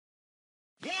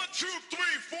1, 2, 3,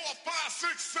 4, 5,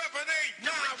 6, 7, 8, 9.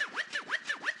 1,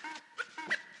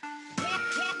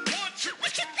 2,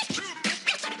 2, 3,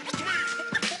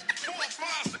 4,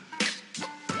 5.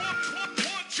 1,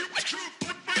 2, 2, 3,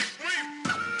 4,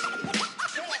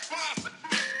 5.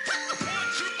 1,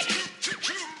 2, 2,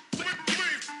 3.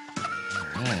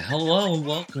 All right, hello and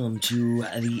welcome to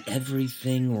the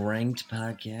Everything Ranked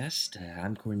podcast.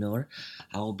 I'm Corey Miller.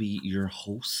 I'll be your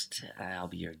host. I'll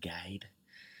be your guide.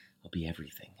 I'll be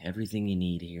everything you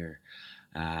need here.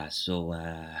 So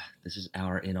this is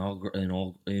our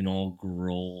inaugural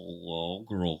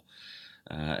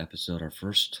episode. Our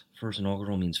first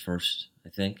inaugural means first, I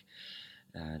think.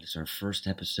 This is our first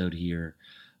episode here,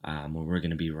 where we're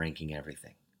going to be ranking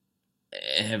everything.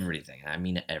 I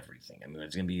mean everything. I'm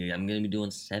gonna be doing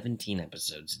 17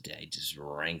 episodes a day, just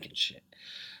ranking shit.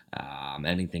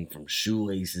 Anything from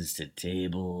shoelaces to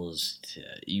tables to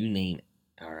you name it.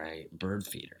 All right, bird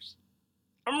feeders.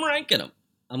 I'm ranking them.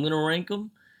 I'm gonna rank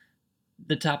them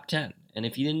the top 10. And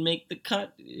if you didn't make the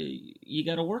cut, you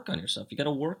got to work on yourself. You got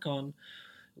to work on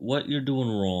what you're doing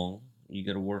wrong. You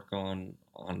got to work on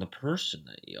the person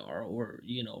that you are, or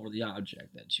or the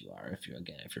object that you are. If you're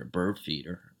a bird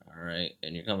feeder, all right,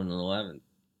 and you're coming to 11,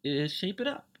 shape it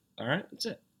up. All right, that's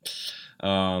it.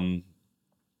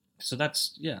 So that's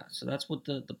what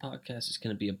the podcast is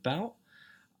going to be about.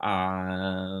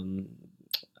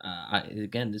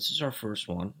 Again, this is our first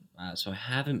one, so I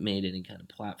haven't made any kind of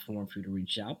platform for you to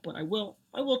reach out, but I will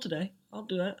today. I'll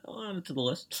do that. I'll add it to the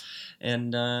list.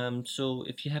 And so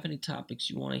if you have any topics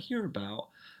you want to hear about,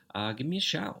 give me a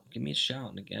shout. And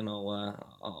again, I'll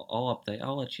update.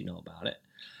 I'll let you know about it.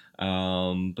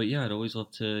 But yeah, I'd always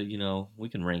love to, we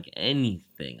can rank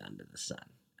anything under the sun.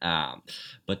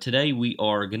 But today we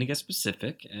are going to get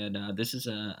specific, and this is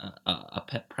a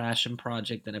pet passion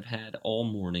project that I've had all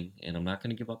morning, and I'm not going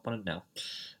to give up on it now.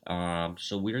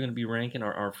 So we're going to be ranking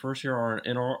our first year, our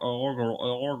inaugural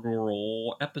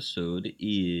episode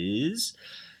is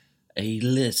a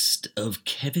list of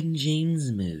Kevin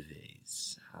James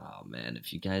movies. Oh man,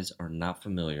 if you guys are not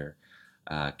familiar,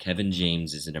 Kevin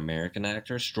James is an American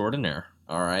actor extraordinaire.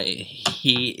 All right,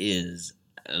 he is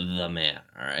the man.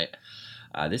 All right.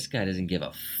 This guy doesn't give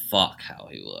a fuck how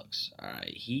he looks. All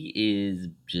right, he is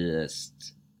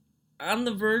just on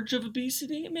the verge of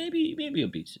obesity, maybe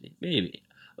obesity, maybe.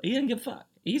 But he doesn't give a fuck.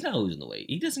 He's not losing the weight.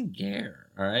 He doesn't care.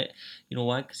 All right, you know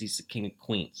why? Because he's the king of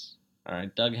Queens. All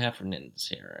right, Doug Heffernan's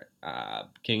here.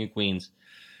 King of Queens.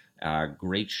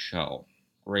 Great show.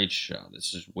 Great show.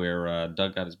 This is where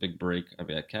Doug got his big break.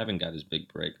 Kevin got his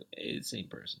big break. It's the same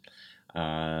person.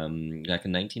 Back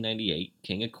in 1998,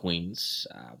 King of Queens.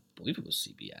 I believe it was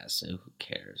CBS. So who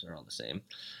cares? They're all the same.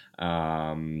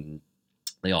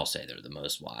 They all say they're the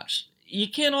most watched. You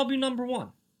can't all be number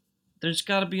one. There's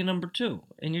got to be a number two,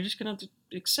 and you're just gonna have to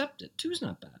accept it. Two's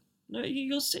not bad. No,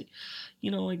 you'll see.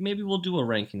 Maybe we'll do a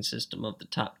ranking system of the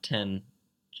top 10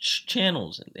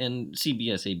 channels, and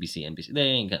CBS, ABC, NBC. They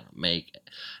ain't gonna make it.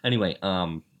 Anyway,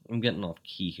 I'm getting off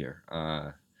key here.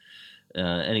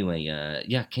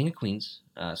 King of Queens.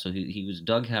 So he was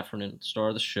Doug Heffernan, star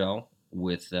of the show,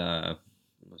 with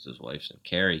what's his wife's name,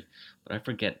 Carrie, but I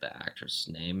forget the actress'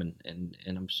 name, and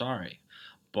I'm sorry,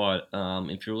 but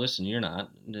if you're listening, you're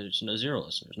not. There's no zero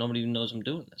listeners. Nobody even knows I'm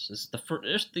doing this. This is the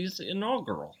first. This is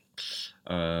inaugural.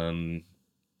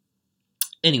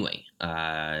 Anyway,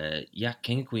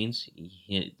 King of Queens.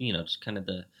 Just kind of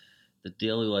the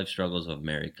daily life struggles of a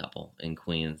married couple in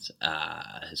Queens.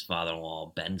 His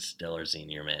father-in-law, Ben Stiller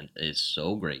Sr., man, is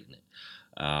so great in it.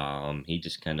 He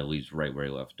just kind of leaves right where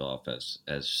he left off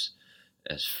as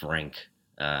Frank,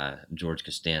 George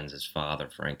Costanza's father,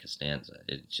 Frank Costanza.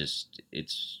 It's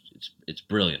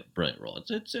brilliant role.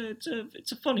 It's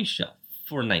a funny show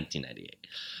for 1998.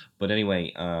 But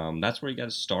anyway, that's where he got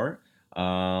to start.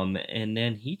 And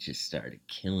then he just started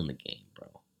killing the game,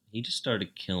 bro. He just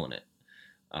started killing it.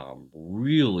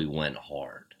 Really went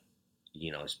hard,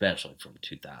 especially from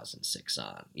 2006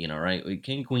 on, right?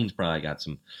 King of Queens probably got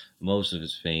most of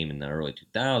his fame in the early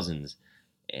 2000s,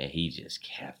 and he just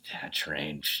kept that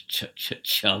train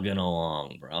chugging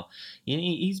along, bro.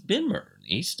 He's been murdered.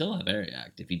 He's still very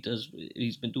active.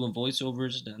 He's been doing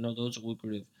voiceovers. I know those are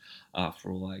lucrative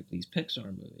for like these Pixar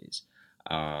movies.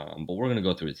 But we're gonna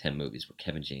go through the 10 movies where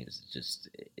Kevin James is just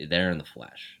there in the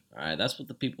flesh. All right, that's what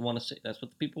the people want to see. That's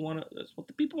what the people want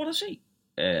to see.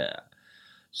 Yeah.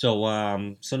 So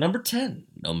number 10.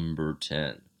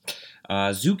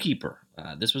 Zookeeper.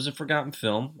 This was a forgotten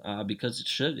film because it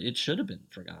should have been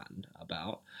forgotten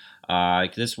about.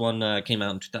 This one came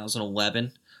out in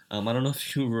 2011. I don't know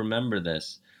if you remember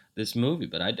this movie,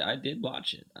 but I did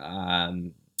watch it.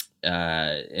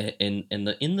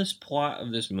 in this plot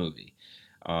of this movie,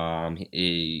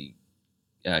 Kevin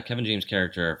James'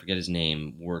 character, I forget his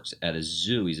name, works at a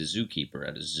zoo. He's a zookeeper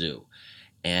at a zoo,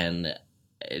 and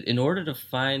in order to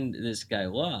find this guy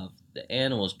love, the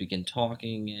animals begin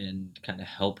talking and kind of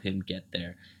help him get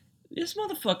there. This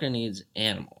motherfucker needs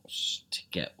animals to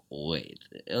get laid.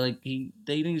 Like they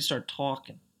need to start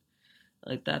talking.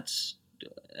 Like that's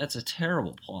a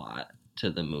terrible plot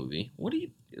to the movie.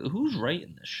 Who's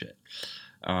writing this shit?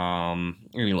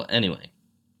 Anyway,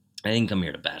 I didn't come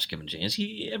here to bash Kevin James.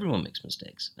 Everyone makes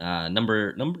mistakes.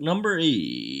 Number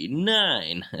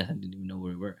 9. I didn't even know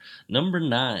where we were. Number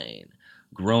 9,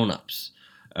 Grown Ups.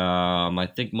 I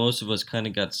think most of us kind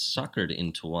of got suckered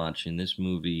into watching this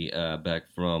movie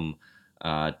back from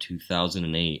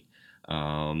 2008.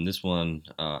 This one,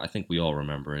 I think we all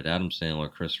remember it. Adam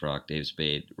Sandler, Chris Rock, Dave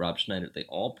Spade, Rob Schneider, they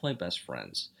all play best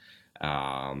friends.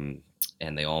 And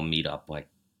they all meet up, like,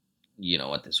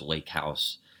 at this lake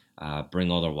house, bring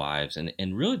all their wives.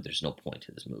 And really, there's no point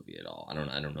to this movie at all. I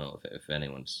don't know if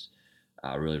anyone's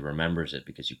really remembers it,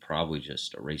 because you probably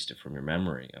just erased it from your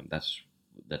memory.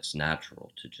 That's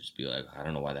natural to just be like, I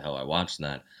don't know why the hell I watched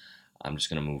that. I'm just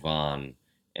going to move on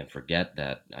and forget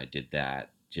that I did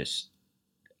that just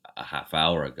a half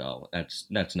hour ago.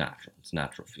 That's natural. It's a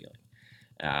natural feeling.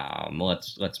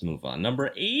 Let's move on.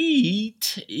 Number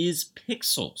 8 is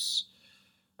Pixels.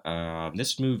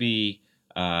 This movie,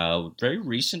 very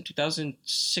recent,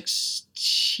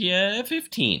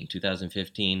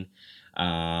 2015.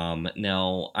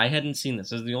 Now I hadn't seen this.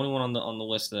 This is the only one on the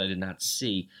list that I did not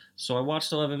see. So I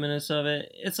watched 11 minutes of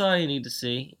it. It's all you need to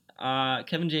see.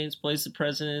 Kevin James plays the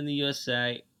president in the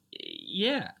USA.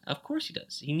 Yeah, of course he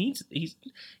does.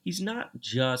 He's not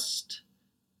just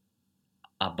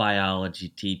a biology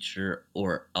teacher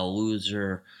or a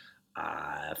loser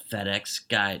FedEx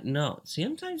guy. No,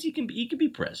 sometimes he can be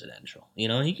presidential.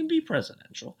 He can be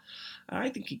presidential. I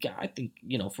think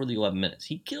for the 11 minutes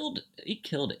he killed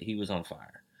it. He was on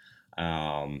fire.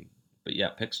 But yeah,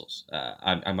 Pixels.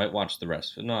 I might watch the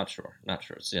rest, but not sure.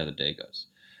 See how the day goes.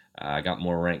 I got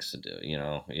more ranks to do.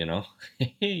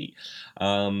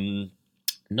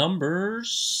 Number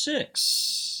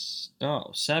 6.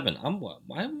 No, 7.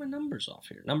 Why are my numbers off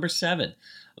here? Number 7,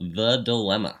 The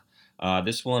Dilemma.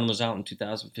 This one was out in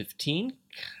 2015.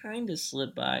 Kind of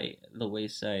slid by the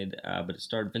wayside, but it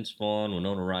starred Vince Vaughn,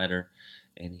 Winona Ryder,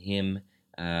 and him,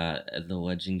 the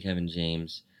legend Kevin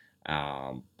James.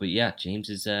 But yeah, James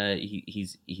is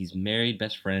he's married,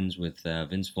 best friends with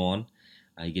Vince Vaughn.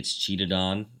 He gets cheated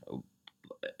on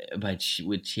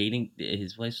with cheating.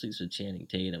 His wife sleeps with Channing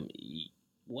Tatum.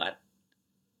 What?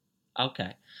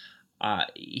 Okay.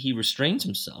 He restrains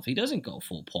himself. He doesn't go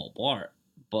full Paul Blart,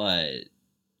 but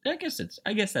I guess that's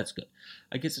good.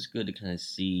 I guess it's good to kind of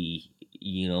see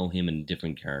him in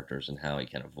different characters and how he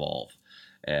can evolve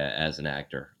as an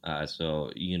actor. On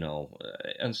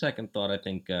second thought, I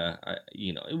think it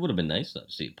would have been nice to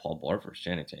see Paul Blart versus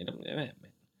Channing Tatum. Man,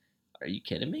 are you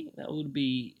kidding me? That would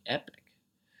be epic.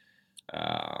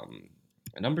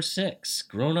 Number 6,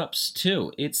 Grown Ups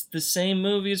 2. It's the same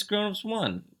movie as Grown Ups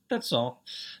 1. That's all.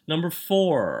 Number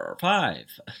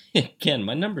 5. Again,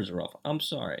 my numbers are off. I'm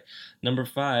sorry. Number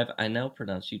 5, I now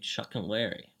pronounce you Chuck and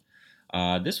Larry.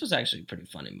 This was actually a pretty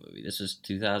funny movie. This was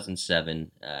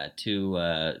 2007. Two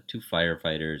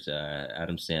firefighters,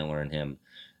 Adam Sandler and him,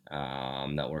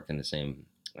 that work in the same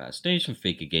station,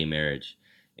 fake a gay marriage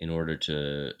in order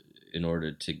to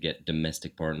get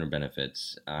domestic partner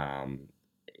benefits.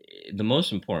 The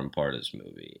most important part of this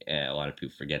movie, and a lot of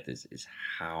people forget this, is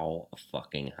how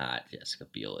fucking hot Jessica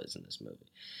Biel is in this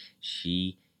movie.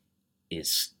 She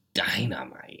is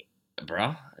dynamite,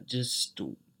 bro. Just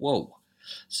whoa.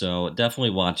 So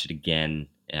definitely watch it again.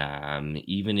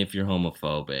 Even if you're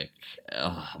homophobic,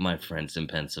 my friends in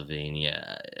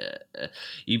Pennsylvania,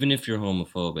 even if you're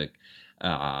homophobic,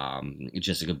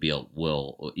 Jessica Biel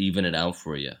will even it out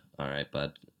for you. All right,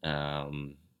 bud.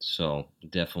 So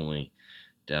definitely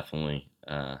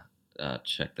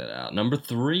check that out. Number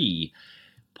 3,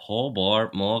 Paul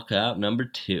Blart Mall Cop number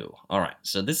 2. All right,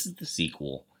 so this is the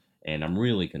sequel, and I'm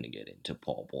really going to get into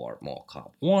Paul Blart Mall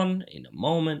Cop 1 in a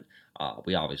moment.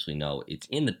 We obviously know it's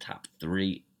in the top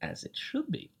 3, as it should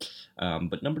be.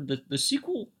 But the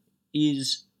sequel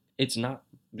it's not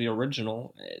the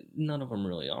original. None of them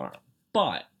really are.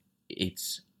 But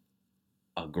it's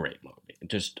a great movie.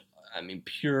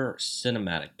 Pure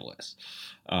cinematic bliss.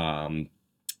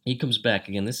 He comes back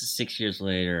again. This is 6 years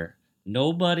later.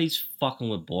 Nobody's fucking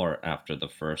with Blart after the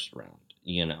first round.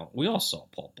 We all saw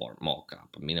Paul Blart Mall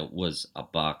Cop. It was a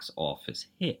box office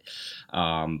hit.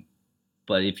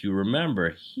 But if you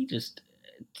remember,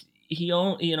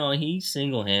 he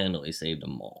single-handedly saved a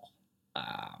mall,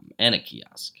 and a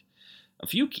kiosk, a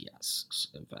few kiosks,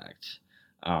 in fact.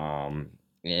 Um,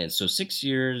 and so 6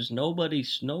 years,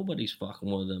 nobody's fucking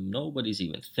with him. Nobody's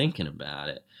even thinking about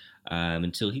it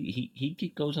until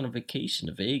he goes on a vacation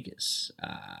to Vegas,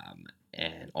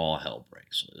 and all hell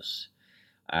breaks loose.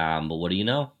 But what do you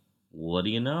know? What do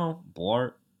you know?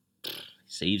 Bart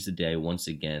saves the day once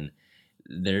again.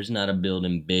 There's not a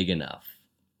building big enough.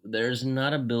 There's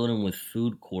not a building with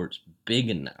food courts big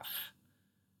enough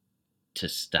to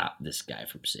stop this guy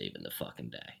from saving the fucking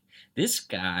day. This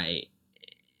guy,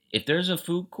 if there's a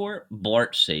food court,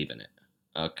 Bart's saving it.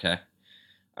 Okay.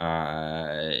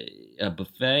 A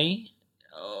buffet,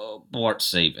 oh, Bart's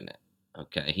saving it.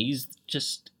 Okay. He's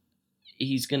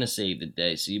gonna save the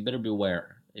day, so you better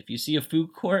beware. If you see a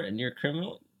food court and you're a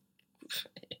criminal,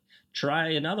 try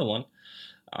another one.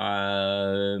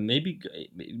 Maybe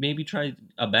try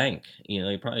a bank.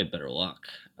 You probably have better luck.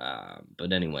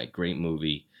 But anyway, great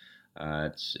movie.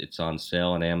 It's on sale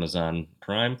on Amazon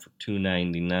Prime for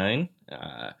 $2.99.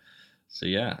 So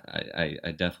yeah,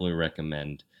 I definitely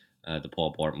recommend the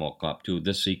Paul Blart Mall Cop 2,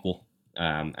 the sequel,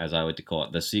 as I like to call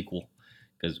it, the sequel,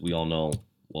 because we all know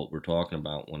what we're talking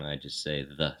about when I just say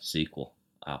the sequel,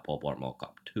 Paul Blart Mall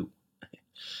Cop 2.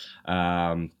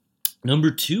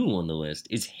 Number 2 on the list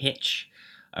is Hitch.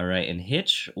 All right, and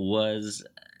Hitch was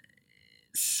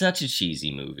such a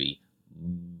cheesy movie,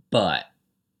 but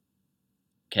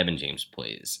Kevin James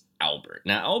plays Albert.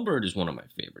 Now, Albert is one of my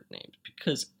favorite names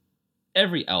because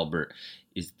every Albert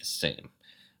is the same.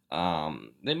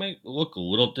 They might look a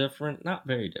little different, not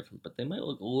very different, but they might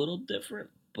look a little different,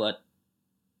 but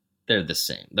they're the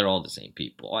same. They're all the same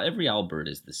people. Every Albert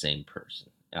is the same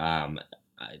person. That's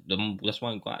why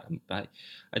I'm glad. I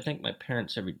thank my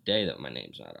parents every day that my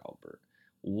name's not Albert.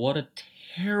 What a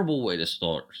terrible way to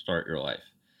start your life.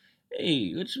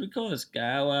 Hey, what should we call this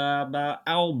guy?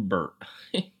 Albert.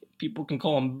 People can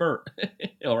call him Bert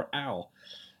or Al.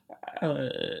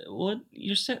 What?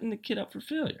 You're setting the kid up for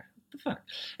failure. What the fuck?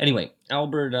 Anyway,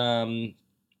 Albert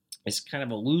is kind of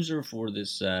a loser for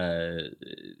this. I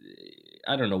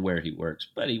don't know where he works,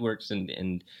 but he works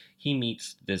and he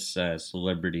meets this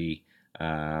celebrity.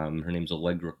 Her name's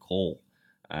Allegra Cole.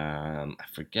 I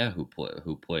forget who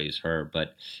plays her,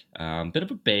 but bit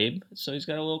of a babe, so he's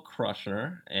got a little crush on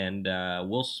her. And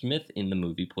Will Smith in the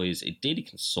movie plays a dating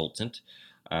consultant.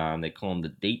 They call him the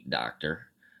date doctor.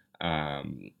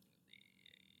 Um,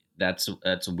 that's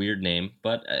a weird name,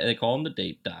 but they call him the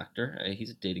date doctor.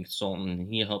 He's a dating consultant,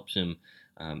 and he helps him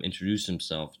introduce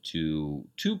himself to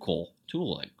Cole,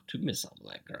 to Miss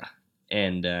Allegra,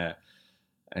 and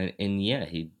yeah,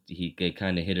 he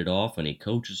kind of hit it off, and he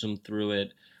coaches him through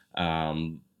it.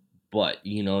 But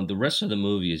the rest of the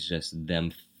movie is just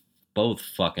them both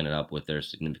fucking it up with their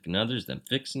significant others, them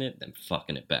fixing it, then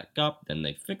fucking it back up, then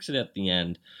they fix it at the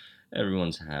end.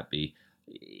 Everyone's happy.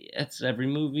 It's every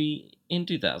movie in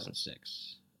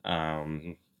 2006.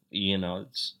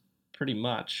 It's pretty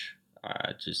much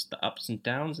just the ups and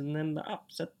downs, and then the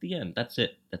ups at the end. That's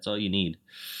it. That's all you need.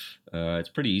 It's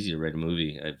pretty easy to write a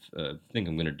movie. I think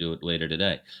I'm gonna do it later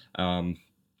today.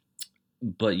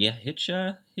 But yeah,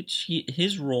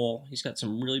 his role. He's got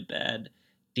some really bad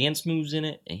dance moves in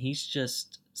it, and he's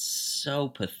just so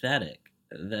pathetic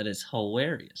that it's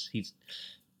hilarious.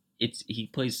 He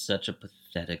plays such a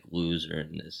pathetic loser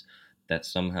in this that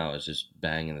somehow is just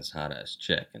banging this hot ass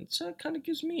chick, and so it kind of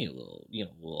gives me a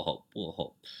little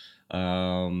hope.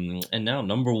 And now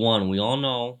number one, we all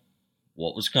know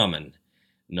what was coming.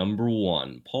 Number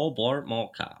one, Paul Blart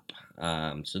Mall Cop.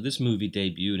 So this movie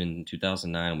debuted in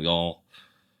 2009. We all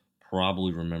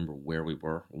probably remember where we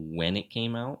were when it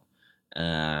came out.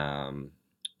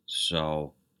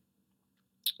 So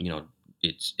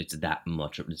it's that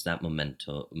much. It's that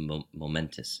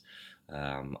momentous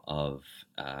of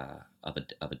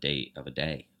a day of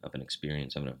an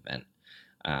experience of an event.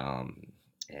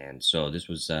 And so this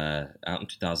was out in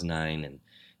 2009,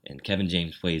 and Kevin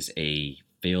James plays a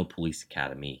failed police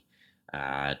academy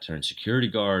turned security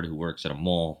guard who works at a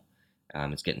mall.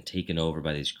 It's getting taken over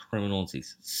by these criminals,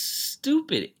 these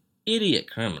stupid idiot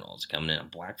criminals coming in on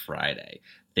Black Friday,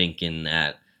 thinking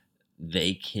that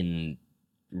they can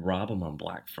rob them on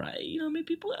Black Friday. I mean,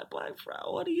 people at Black Friday,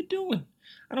 what are you doing?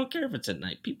 I don't care if it's at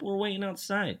night. People are waiting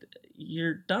outside.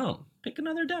 You're dumb. Pick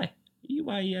another day.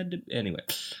 Why you had to... Anyway,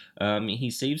 he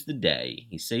saves the day.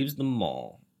 He saves the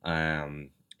mall. And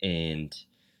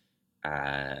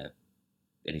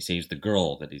he saves the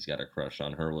girl that he's got a crush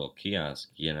on, her little kiosk,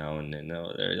 and then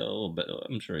they're a little bit.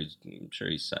 I'm sure he's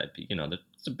side.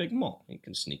 It's a big mall. He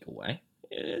can sneak away.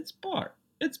 It's Bart.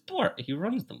 It's Bart. He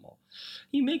runs the mall.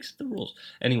 He makes the rules.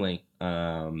 Anyway,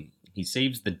 He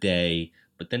saves the day,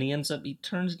 but then he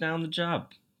turns down the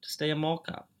job to stay a mall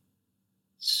cop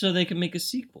so they can make a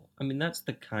sequel. I mean, that's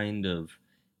the kind of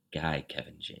guy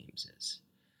Kevin James is.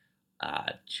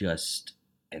 Just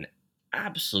an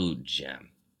absolute gem.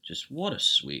 Just what a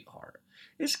sweetheart.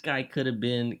 This guy could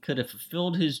have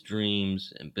fulfilled his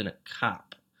dreams and been a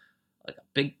cop, like a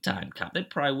big time cop. They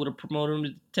probably would have promoted him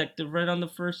to detective right on the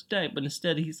first day, but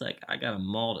instead he's like, I got a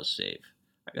mall to save.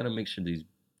 I gotta make sure these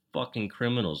fucking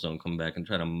criminals don't come back and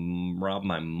try to rob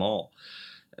my mall.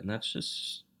 And that's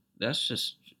just,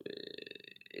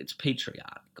 it's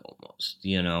patriotic almost.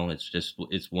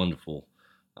 It's wonderful.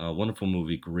 Wonderful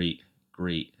movie. Great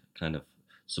kind of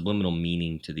subliminal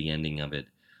meaning to the ending of it.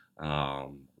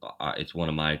 It's one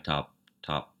of my top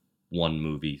one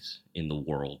movies in the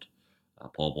world.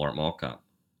 Paul Blart Mall Cop.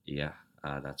 Yeah,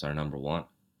 that's our number one.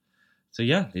 So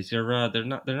yeah, these are they're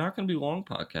not going to be long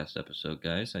podcast episode,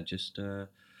 guys. I just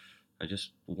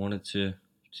wanted to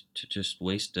just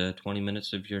waste 20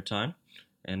 minutes of your time,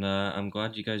 and I'm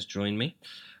glad you guys joined me.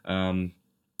 Um,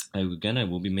 I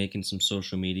will be making some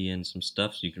social media and some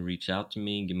stuff, so you can reach out to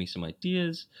me and give me some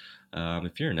ideas.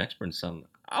 If you're an expert in something,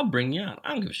 I'll bring you on. I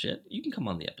don't give a shit. You can come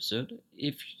on the episode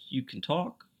if you can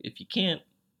talk. If you can't,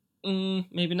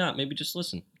 maybe not. Maybe just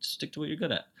listen. Just stick to what you're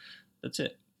good at. That's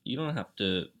it. You don't have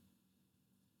to.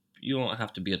 You don't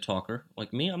have to be a talker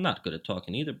like me. I'm not good at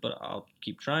talking either, but I'll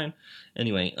keep trying.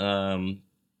 Anyway, I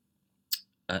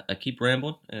keep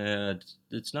rambling.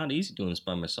 It's not easy doing this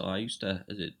by myself. I used to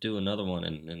do another one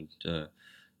and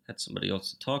had somebody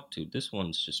else to talk to. This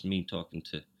one's just me talking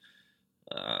to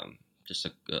just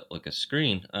like a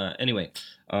screen. Anyway,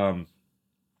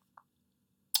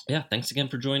 yeah, thanks again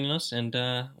for joining us, and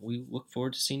we look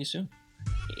forward to seeing you soon.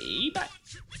 Hey, bye.